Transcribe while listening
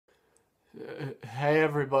Hey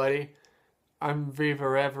everybody, I'm Viva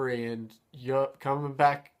Reverie and you're coming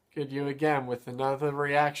back at you again with another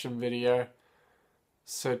reaction video.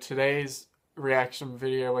 So today's reaction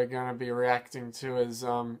video we're gonna be reacting to is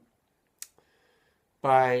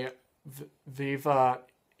by Viva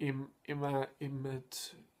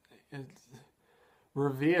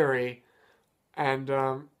Reverie,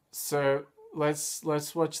 and so let's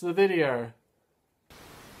watch the video.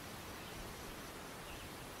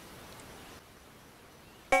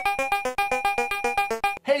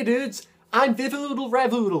 Hey dudes, I'm Vivoodle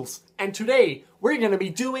Revoodles, and today we're gonna be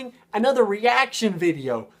doing another reaction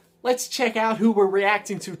video. Let's check out who we're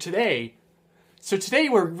reacting to today. So today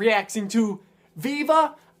we're reacting to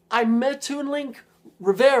Viva, Immatoonlink,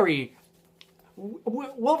 Reverie.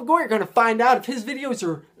 We're gonna find out if his videos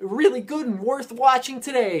are really good and worth watching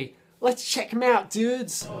today. Let's check him out,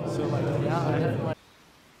 dudes.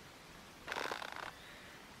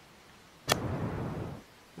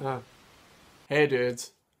 So hey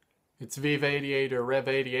dudes. It's Viva88 or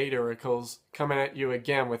Rev88 Oracles coming at you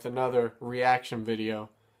again with another reaction video.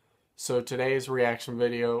 So today's reaction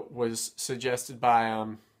video was suggested by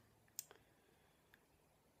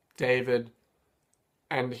David,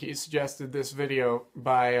 and he suggested this video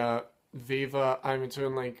by Viva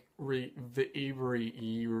Immatoonlink Reverie.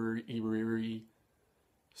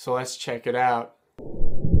 So let's check it out.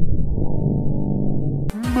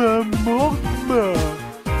 Mama.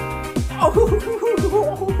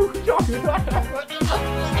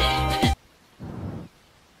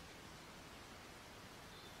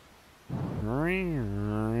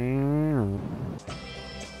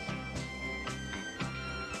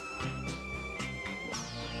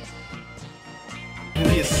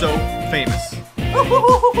 He is so famous.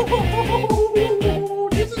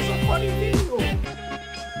 This is a funny video.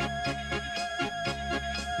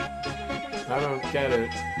 I don't get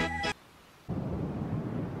it.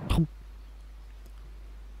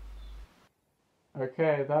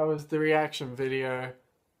 Okay, that was the reaction video.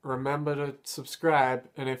 Remember to subscribe,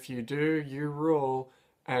 and if you do, you rule,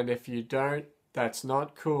 and if you don't, that's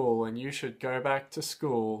not cool, and you should go back to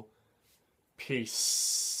school.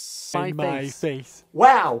 Peace. My face.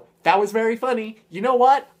 Wow, that was very funny. You know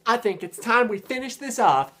what? I think it's time we finish this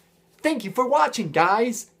off. Thank you for watching,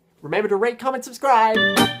 guys. Remember to rate, comment, subscribe.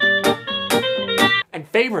 And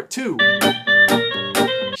favorite, too.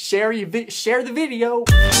 Share the video.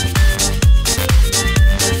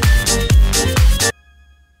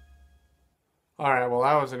 Alright, well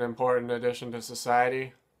that was an important addition to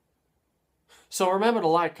society. So remember to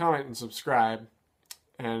like, comment, and subscribe.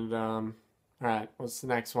 And, alright, what's the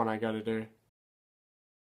next one I gotta do?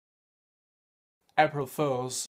 April Fools.